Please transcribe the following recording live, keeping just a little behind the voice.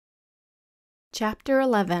Chapter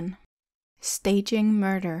 11. Staging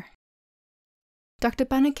Murder. Dr.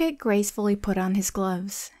 Bunnicutt gracefully put on his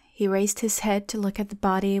gloves. He raised his head to look at the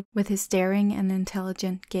body with his daring and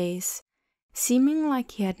intelligent gaze, seeming like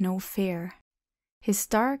he had no fear. His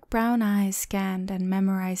dark brown eyes scanned and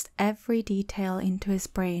memorized every detail into his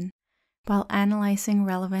brain, while analyzing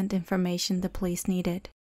relevant information the police needed.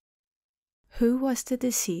 Who was the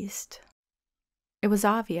deceased? It was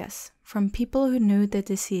obvious, from people who knew the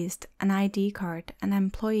deceased, an ID card, an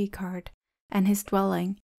employee card, and his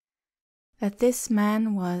dwelling, that this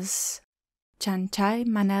man was Chanchai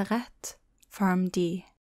Maneret, Farm D.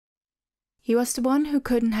 He was the one who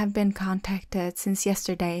couldn't have been contacted since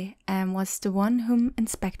yesterday and was the one whom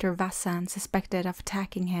Inspector Vassan suspected of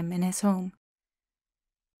attacking him in his home.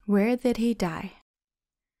 Where did he die?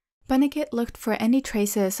 Bunnicutt looked for any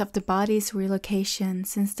traces of the body's relocation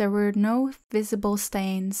since there were no visible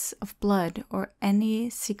stains of blood or any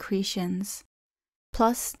secretions.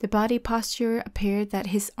 Plus, the body posture appeared that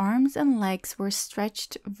his arms and legs were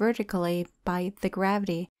stretched vertically by the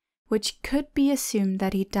gravity, which could be assumed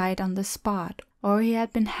that he died on the spot, or he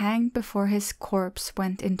had been hanged before his corpse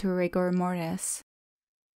went into rigor mortis.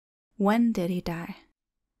 When did he die?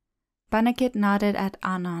 Bunnicutt nodded at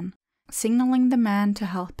Anon, signaling the man to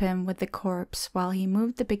help him with the corpse while he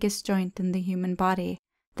moved the biggest joint in the human body,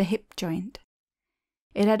 the hip joint.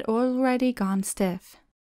 It had already gone stiff.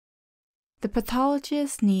 The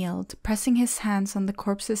pathologist kneeled, pressing his hands on the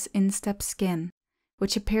corpse's instep skin,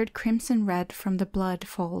 which appeared crimson red from the blood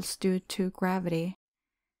falls due to gravity.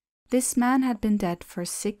 This man had been dead for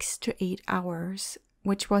 6 to 8 hours,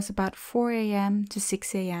 which was about 4 a.m. to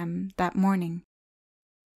 6 a.m. that morning.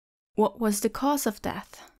 What was the cause of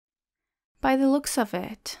death? By the looks of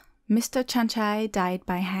it, Mr. Chanchai died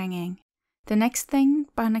by hanging. The next thing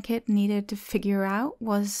Bunnicutt needed to figure out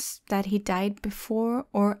was that he died before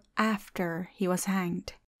or after he was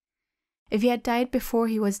hanged. If he had died before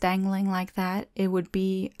he was dangling like that, it would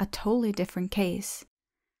be a totally different case.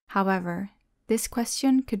 However, this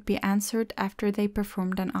question could be answered after they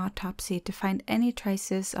performed an autopsy to find any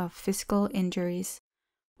traces of physical injuries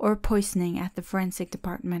or poisoning at the forensic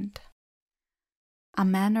department. A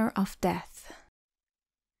manner of death.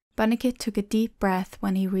 Bunnicutt took a deep breath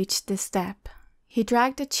when he reached the step. He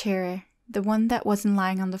dragged a chair, the one that wasn't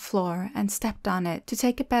lying on the floor, and stepped on it to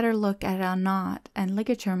take a better look at a knot and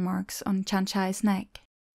ligature marks on Chanchai's neck.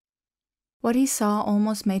 What he saw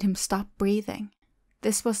almost made him stop breathing.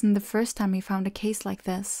 This wasn't the first time he found a case like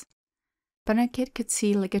this. Bunnicutt could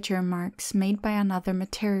see ligature marks made by another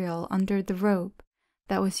material under the rope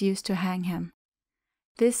that was used to hang him.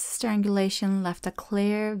 This strangulation left a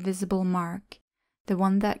clear, visible mark, the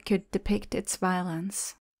one that could depict its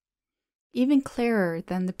violence. Even clearer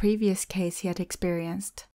than the previous case he had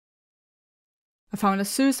experienced. I found a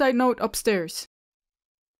suicide note upstairs.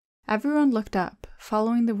 Everyone looked up,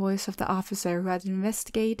 following the voice of the officer who had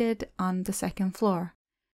investigated on the second floor.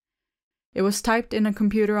 It was typed in a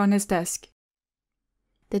computer on his desk.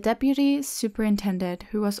 The deputy superintendent,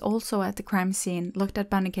 who was also at the crime scene, looked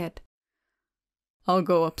at Bunnicutt. I'll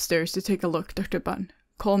go upstairs to take a look, Dr. Bunn.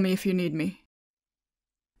 Call me if you need me.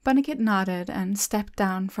 Bunnicutt nodded and stepped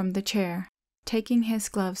down from the chair, taking his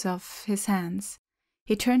gloves off his hands.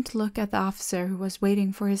 He turned to look at the officer who was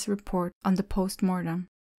waiting for his report on the post-mortem.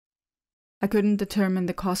 I couldn't determine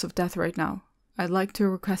the cause of death right now. I'd like to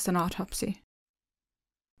request an autopsy.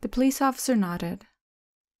 The police officer nodded.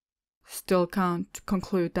 Still can't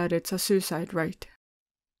conclude that it's a suicide, right?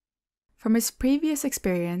 From his previous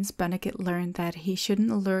experience, Bunnicutt learned that he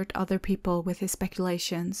shouldn't alert other people with his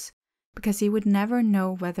speculations, because he would never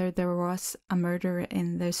know whether there was a murder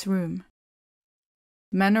in this room.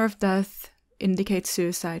 Manner of death indicates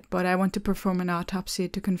suicide, but I want to perform an autopsy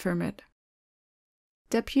to confirm it.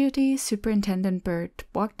 Deputy Superintendent Burt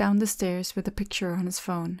walked down the stairs with a picture on his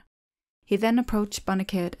phone. He then approached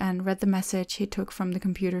Bunnicutt and read the message he took from the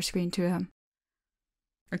computer screen to him.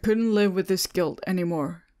 I couldn't live with this guilt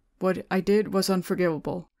anymore. What I did was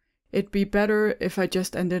unforgivable. It'd be better if I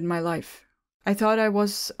just ended my life. I thought I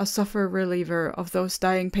was a suffer reliever of those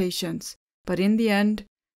dying patients, but in the end,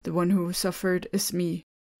 the one who suffered is me.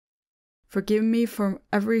 Forgive me for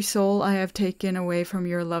every soul I have taken away from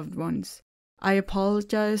your loved ones. I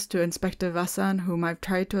apologize to Inspector Vassan, whom I've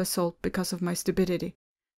tried to assault because of my stupidity,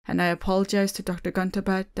 and I apologize to Dr.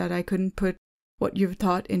 Gunterbat that I couldn't put what you've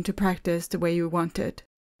taught into practice the way you wanted.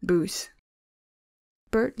 Booze.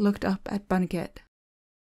 Burt looked up at Bunnicutt.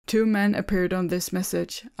 2 men appeared on this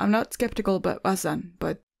message. I'm not skeptical about Vassan,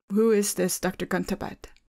 but who is this Dr. Gunterbat?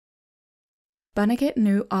 Bunnicutt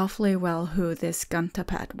knew awfully well who this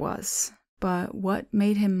Gunterbat was. but what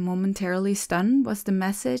made him momentarily stunned was the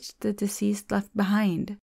message the deceased left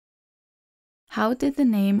behind. How did the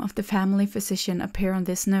name of the family physician appear on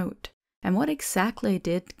this note, and what exactly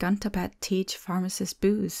did Guntapat teach pharmacist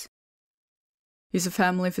Booze? He's a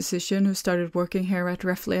family physician who started working here at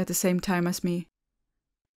roughly at the same time as me.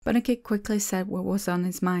 Banakit quickly said what was on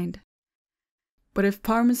his mind. But if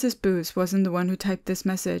pharmacist Booze wasn't the one who typed this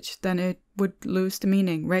message, then it would lose the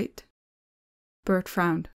meaning, right? Bert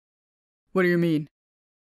frowned. What do you mean?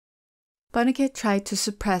 Banakit tried to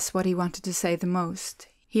suppress what he wanted to say the most.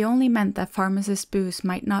 He only meant that pharmacist Booze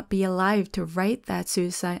might not be alive to write that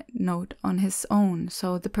suicide note on his own,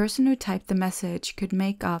 so the person who typed the message could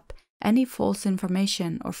make up any false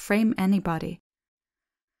information or frame anybody.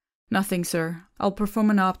 Nothing, sir. I'll perform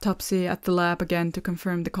an autopsy at the lab again to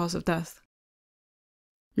confirm the cause of death.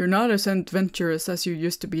 You're not as adventurous as you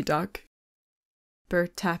used to be, Doc.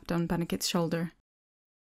 Bert tapped on Banakit's shoulder.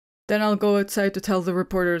 Then I'll go outside to tell the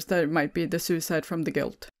reporters that it might be the suicide from the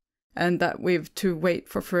guilt, and that we've to wait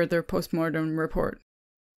for further postmortem report.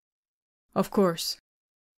 Of course.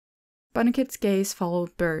 Banakit's gaze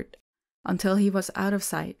followed Bert until he was out of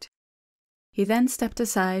sight. He then stepped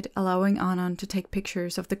aside, allowing Anand to take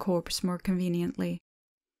pictures of the corpse more conveniently.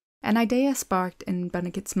 An idea sparked in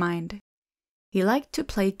Banakit's mind. He liked to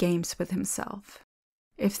play games with himself.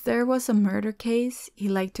 If there was a murder case, he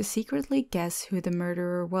liked to secretly guess who the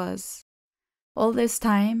murderer was. All this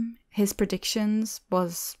time, his predictions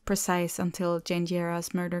was precise until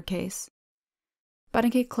Janjira's murder case.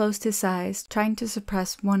 Banakit closed his eyes, trying to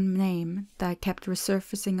suppress one name that kept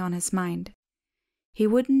resurfacing on his mind. He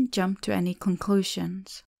wouldn't jump to any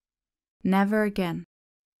conclusions. Never again.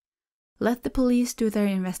 Let the police do their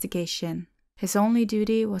investigation. His only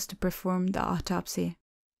duty was to perform the autopsy.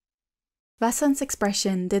 Vasan's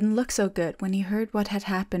expression didn't look so good when he heard what had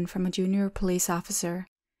happened from a junior police officer.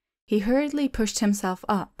 He hurriedly pushed himself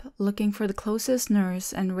up, looking for the closest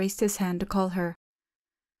nurse, and raised his hand to call her.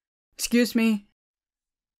 Excuse me.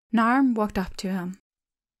 Narm walked up to him.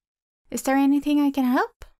 Is there anything I can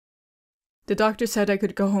help? The doctor said I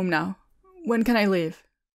could go home now. When can I leave?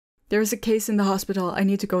 There is a case in the hospital. I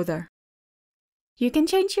need to go there. You can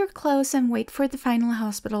change your clothes and wait for the final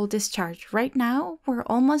hospital discharge. Right now, we're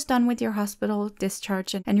almost done with your hospital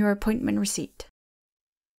discharge and your appointment receipt.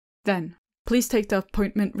 Then, please take the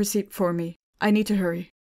appointment receipt for me. I need to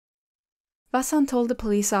hurry. Vasan told the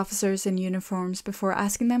police officers in uniforms before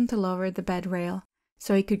asking them to lower the bed rail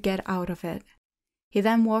so he could get out of it. He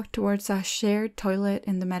then walked towards a shared toilet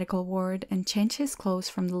in the medical ward and changed his clothes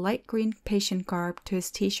from the light green patient garb to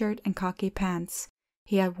his t-shirt and khaki pants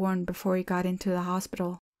he had worn before he got into the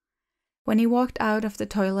hospital. When he walked out of the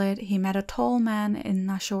toilet, he met a tall man in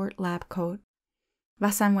a short lab coat.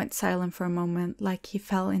 Vasan went silent for a moment, like he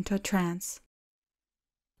fell into a trance.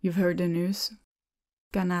 You've heard the news?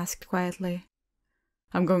 Gunn asked quietly.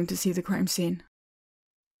 I'm going to see the crime scene.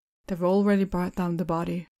 They've already brought down the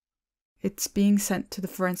body. It's being sent to the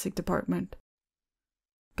forensic department.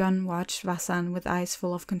 Gunn watched Vasan with eyes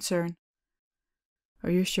full of concern.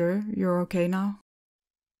 Are you sure you're okay now?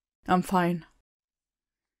 I'm fine.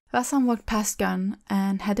 Vasan walked past Gunn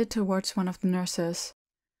and headed towards one of the nurses.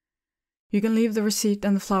 You can leave the receipt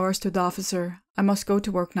and the flowers to the officer. I must go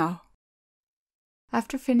to work now.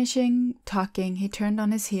 After finishing talking, he turned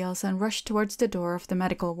on his heels and rushed towards the door of the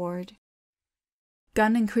medical ward.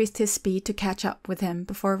 Gunn increased his speed to catch up with him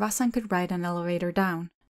before Vasan could ride an elevator down.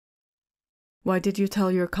 Why did you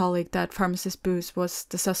tell your colleague that pharmacist Booze was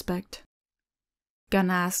the suspect? Gunn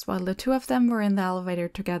asked while the two of them were in the elevator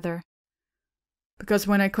together. Because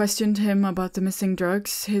when I questioned him about the missing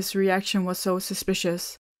drugs, his reaction was so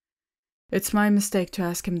suspicious. It's my mistake to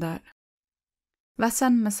ask him that.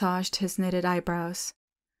 Vasan massaged his knitted eyebrows.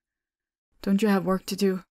 Don't you have work to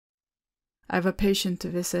do? I have a patient to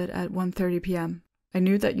visit at 1:30 p.m. I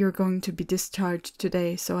knew that you were going to be discharged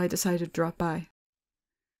today, so I decided to drop by.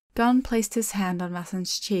 Gunn placed his hand on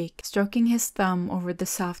Vasan's cheek, stroking his thumb over the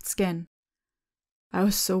soft skin. I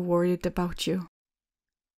was so worried about you.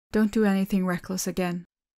 Don't do anything reckless again.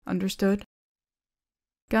 Understood?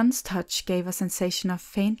 Gunn's touch gave a sensation of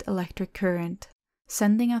faint electric current,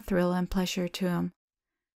 sending a thrill and pleasure to him,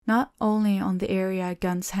 not only on the area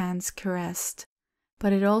Gunn's hands caressed,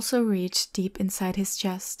 but it also reached deep inside his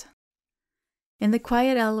chest. In the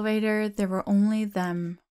quiet elevator, there were only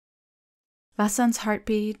them. Vasan's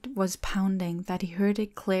heartbeat was pounding that he heard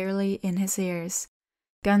it clearly in his ears.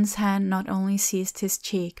 Gunn's hand not only seized his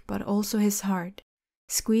cheek, but also his heart,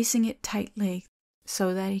 squeezing it tightly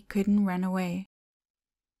so that he couldn't run away.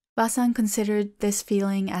 Vasan considered this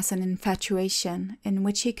feeling as an infatuation in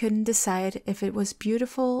which he couldn't decide if it was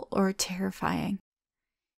beautiful or terrifying.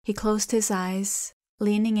 He closed his eyes,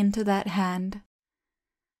 leaning into that hand.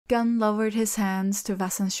 Gunn lowered his hands to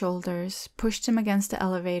Vassan's shoulders, pushed him against the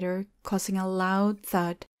elevator, causing a loud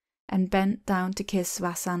thud, and bent down to kiss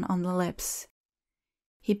Vassan on the lips.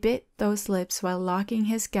 He bit those lips while locking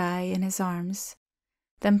his guy in his arms,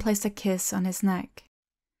 then placed a kiss on his neck.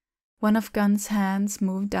 One of Gunn's hands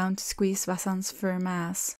moved down to squeeze Vassan's firm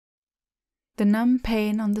ass. The numb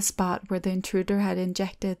pain on the spot where the intruder had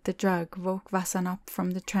injected the drug woke Vassan up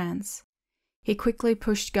from the trance. He quickly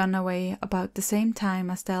pushed Gunn away about the same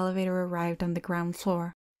time as the elevator arrived on the ground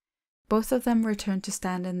floor. Both of them returned to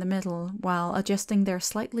stand in the middle while adjusting their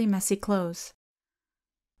slightly messy clothes.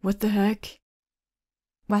 "What the heck?"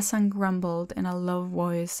 Vassan grumbled in a low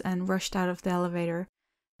voice and rushed out of the elevator,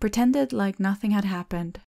 pretended like nothing had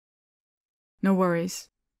happened. "No worries.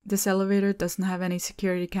 This elevator doesn't have any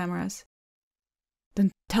security cameras."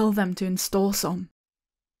 "Then tell them to install some."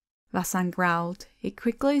 Vassan growled. He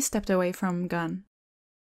quickly stepped away from Gunn.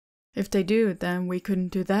 "If they do, then we couldn't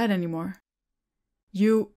do that anymore."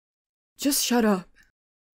 "You... just shut up."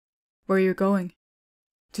 "Where are you going?"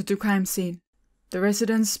 "To the crime scene. The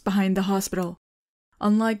residence behind the hospital.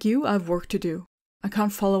 Unlike you, I've work to do. I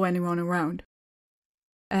can't follow anyone around."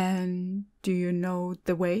 "And do you know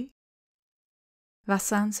the way?"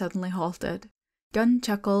 Vassan suddenly halted. Gunn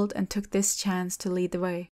chuckled and took this chance to lead the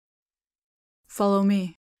way. "Follow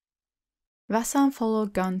me." Vassan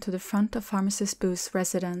followed Gunn to the front of Pharmacist Booth's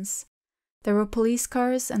residence. There were police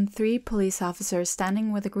cars and 3 police officers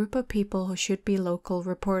standing with a group of people who should be local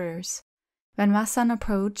reporters. When Vassan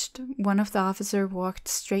approached, one of the officers walked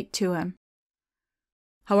straight to him.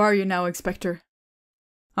 "How are you now, Inspector?"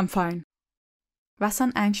 "I'm fine."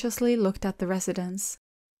 Vassan anxiously looked at the residence.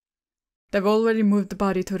 "They've already moved the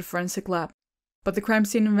body to the forensic lab, but the crime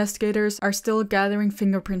scene investigators are still gathering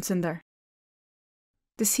fingerprints in there."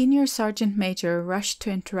 The senior sergeant major rushed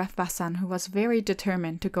to interrupt Vassan, who was very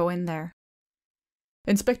determined to go in there.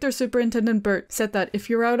 "Inspector Superintendent Burt said that if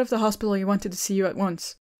you're out of the hospital, he wanted to see you at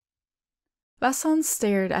once." Vassan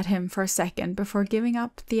stared at him for a second before giving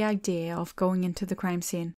up the idea of going into the crime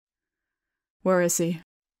scene. "Where is he?"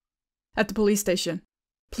 "At the police station.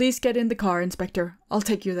 Please get in the car, Inspector. I'll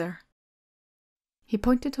take you there." He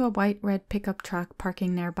pointed to a white-red pickup truck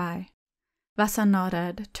parking nearby. Vassan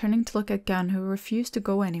nodded, turning to look at Gunn, who refused to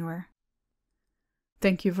go anywhere.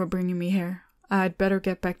 "Thank you for bringing me here. I'd better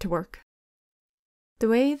get back to work." The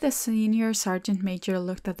way the senior sergeant major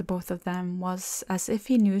looked at the both of them was as if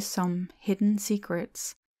he knew some hidden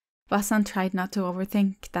secrets. Vassan tried not to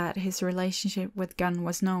overthink that his relationship with Gunn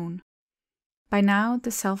was known. By now,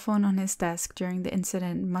 the cell phone on his desk during the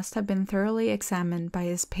incident must have been thoroughly examined by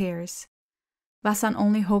his peers. Vassan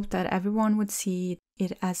only hoped that everyone would see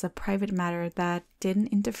it as a private matter that didn't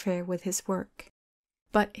interfere with his work.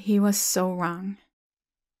 But he was so wrong.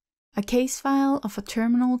 A case file of a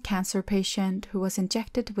terminal cancer patient who was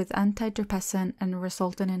injected with antidepressant and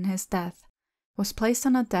resulted in his death was placed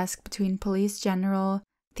on a desk between Police General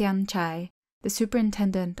Tian Chai, the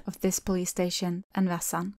superintendent of this police station, and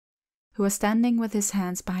Vassan, who was standing with his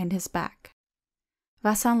hands behind his back.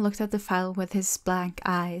 Vassan looked at the file with his blank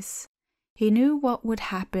eyes. He knew what would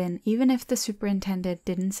happen even if the superintendent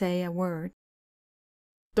didn't say a word.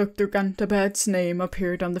 "Dr. Gantabad's name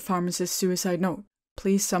appeared on the pharmacist's suicide note.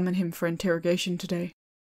 Please summon him for interrogation today."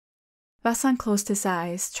 Vassan closed his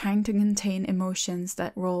eyes, trying to contain emotions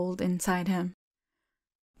that rolled inside him.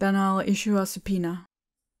 "Then I'll issue a subpoena."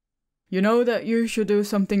 "You know that you should do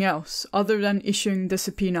something else other than issuing the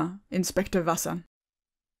subpoena, Inspector Vassan."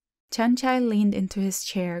 Chanchai leaned into his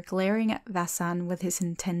chair, glaring at Vassan with his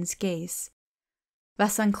intense gaze.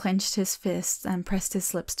 Vassan clenched his fists and pressed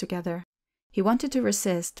his lips together. He wanted to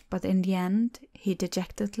resist, but in the end, he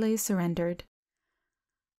dejectedly surrendered.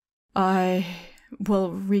 "I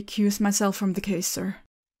will recuse myself from the case, sir."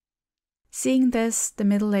 Seeing this, the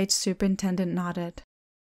middle-aged superintendent nodded.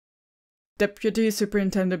 "Deputy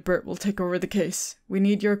Superintendent Burt will take over the case. We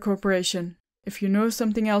need your cooperation. If you know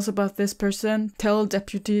something else about this person, tell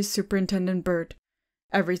Deputy Superintendent Burt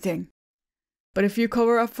everything. But if you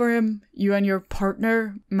cover up for him, you and your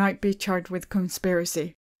partner might be charged with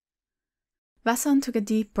conspiracy." Vassan took a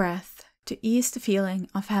deep breath to ease the feeling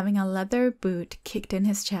of having a leather boot kicked in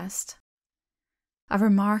his chest. A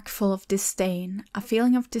remark full of disdain, a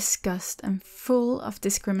feeling of disgust, and full of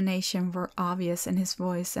discrimination were obvious in his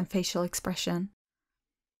voice and facial expression.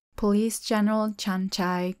 Police General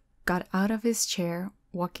Chanchai got out of his chair,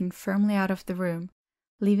 walking firmly out of the room,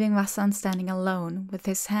 leaving Vassan standing alone with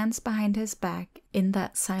his hands behind his back in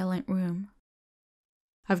that silent room.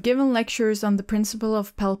 "I've given lectures on the principle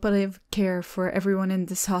of palliative care for everyone in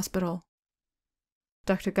this hospital."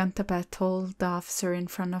 Dr. Guntabat told the officer in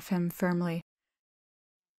front of him firmly.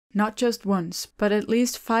 Not just once, but at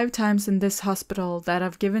least 5 times in this hospital that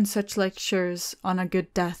I've given such lectures on a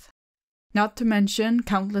good death. Not to mention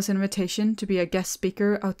countless invitations to be a guest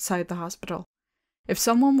speaker outside the hospital. If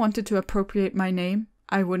someone wanted to appropriate my name,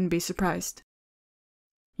 I wouldn't be surprised.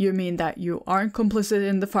 You mean that you aren't complicit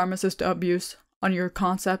in the pharmacist abuse on your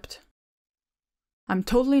concept? I'm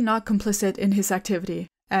totally not complicit in his activity,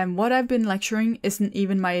 and what I've been lecturing isn't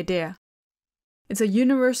even my idea. It's a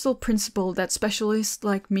universal principle that specialists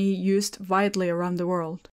like me used widely around the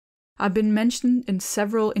world. I've been mentioned in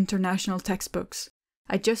several international textbooks.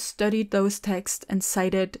 I just studied those texts and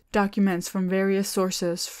cited documents from various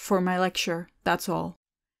sources for my lecture, that's all.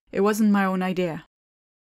 It wasn't my own idea.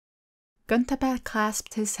 Guntabat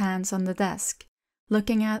clasped his hands on the desk,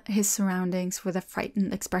 looking at his surroundings with a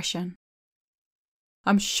frightened expression.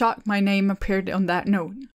 I'm shocked my name appeared on that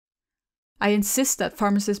note. I insist that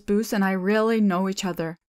pharmacist Booth and I really know each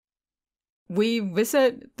other. We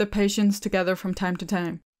visit the patients together from time to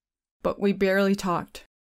time, but we barely talked.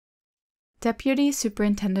 Deputy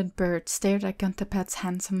Superintendent Burt stared at Guntabat's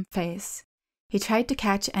handsome face. He tried to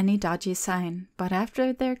catch any dodgy sign, but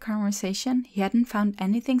after their conversation, he hadn't found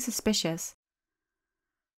anything suspicious.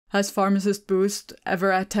 Has pharmacist Booth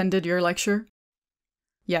ever attended your lecture?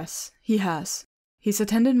 Yes, he has. He's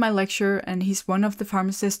attended my lecture and he's one of the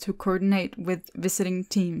pharmacists who coordinate with visiting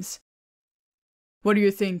teams. What do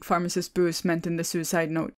you think pharmacist Booth meant in the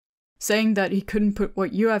suicide note, saying that he couldn't put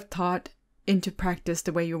what you have taught into practice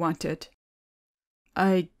the way you wanted?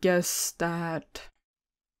 I guess that...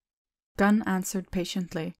 Gunn answered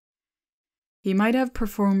patiently. He might have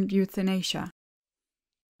performed euthanasia.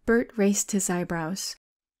 Burt raised his eyebrows.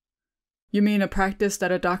 You mean a practice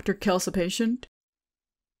that a doctor kills a patient?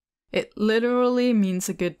 It literally means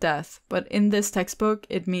a good death, but in this textbook,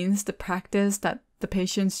 it means the practice that the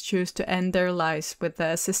patients choose to end their lives with the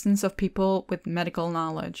assistance of people with medical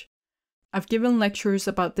knowledge. I've given lectures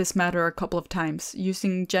about this matter a couple of times,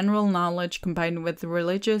 using general knowledge combined with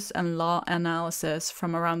religious and law analysis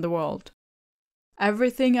from around the world.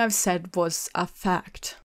 Everything I've said was a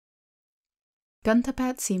fact.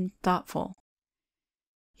 Guntabat seemed thoughtful.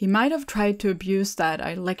 He might have tried to abuse that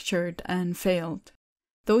I lectured and failed.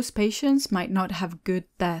 Those patients might not have good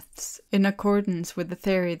deaths in accordance with the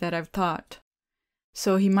theory that I've taught,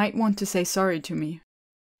 so he might want to say sorry to me.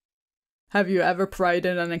 Have you ever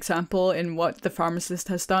provided an example in what the pharmacist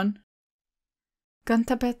has done?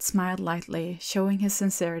 Guntabat smiled lightly, showing his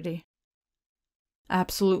sincerity.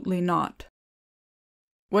 Absolutely not.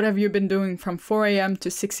 What have you been doing from 4 a.m. to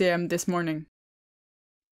 6 a.m. this morning?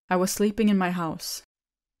 I was sleeping in my house.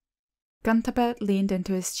 Guntabat leaned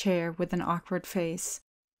into his chair with an awkward face.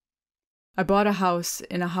 I bought a house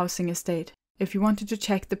in a housing estate. If you wanted to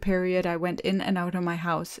check the period I went in and out of my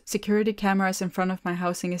house, security cameras in front of my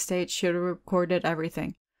housing estate should have recorded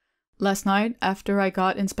everything. Last night, after I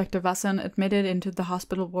got Inspector Vassan admitted into the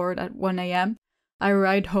hospital ward at 1 a.m., I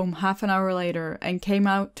arrived home half an hour later and came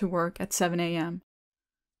out to work at 7 a.m.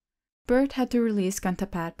 Burt had to release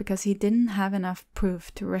Guntabat because he didn't have enough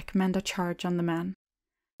proof to recommend a charge on the man.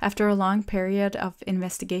 After a long period of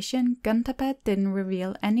investigation, Guntabat didn't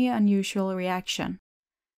reveal any unusual reaction.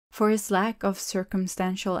 For his lack of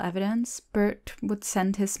circumstantial evidence, Burt would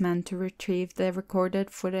send his men to retrieve the recorded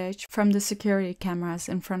footage from the security cameras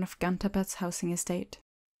in front of Guntabat's housing estate.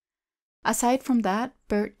 Aside from that,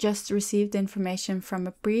 Burt just received information from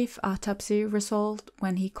a brief autopsy result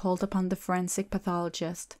when he called upon the forensic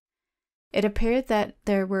pathologist. It appeared that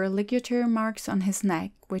there were ligature marks on his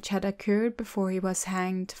neck, which had occurred before he was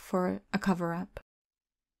hanged for a cover-up.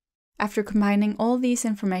 After combining all these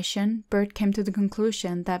information, Burt came to the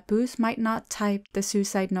conclusion that Booth might not type the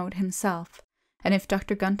suicide note himself, and if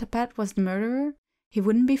Dr. Guntabat was the murderer, he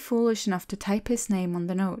wouldn't be foolish enough to type his name on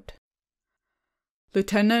the note.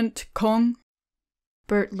 Lieutenant Kong?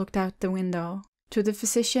 Burt looked out the window, to the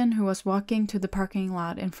physician who was walking to the parking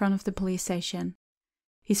lot in front of the police station.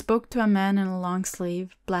 He spoke to a man in a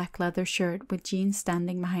long-sleeved, black leather shirt with jeans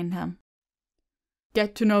standing behind him.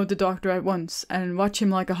 Get to know the doctor at once, and watch him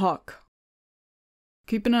like a hawk.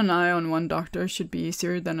 Keeping an eye on one doctor should be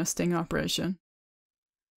easier than a sting operation.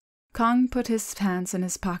 Kong put his hands in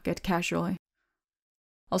his pocket casually.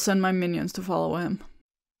 I'll send my minions to follow him.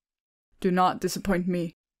 Do not disappoint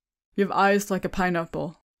me. You have eyes like a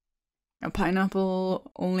pineapple. A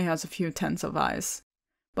pineapple only has a few tenths of eyes,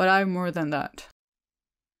 but I have more than that.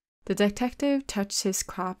 The detective touched his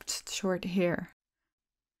cropped short hair.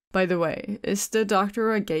 By the way, is the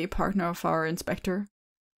doctor a gay partner of our inspector?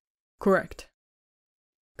 Correct.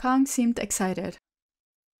 Kong seemed excited.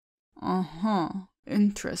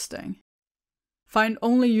 Interesting. Find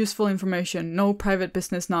only useful information, no private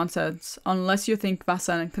business nonsense, unless you think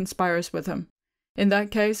Vassan conspires with him. In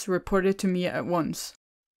that case, report it to me at once."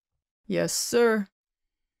 "Yes, sir."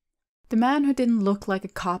 The man, who didn't look like a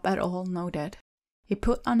cop at all, nodded. He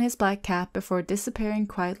put on his black cap before disappearing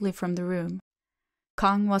quietly from the room.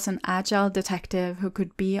 Kong was an agile detective who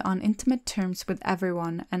could be on intimate terms with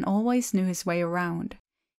everyone and always knew his way around.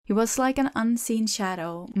 He was like an unseen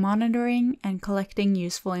shadow, monitoring and collecting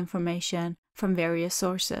useful information from various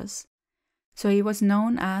sources. So he was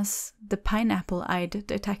known as the pineapple-eyed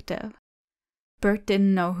detective. Bert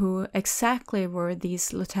didn't know who exactly were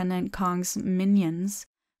these Lieutenant Kong's minions,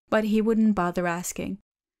 but he wouldn't bother asking.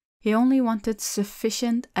 He only wanted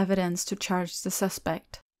sufficient evidence to charge the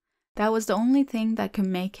suspect. That was the only thing that could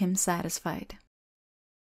make him satisfied.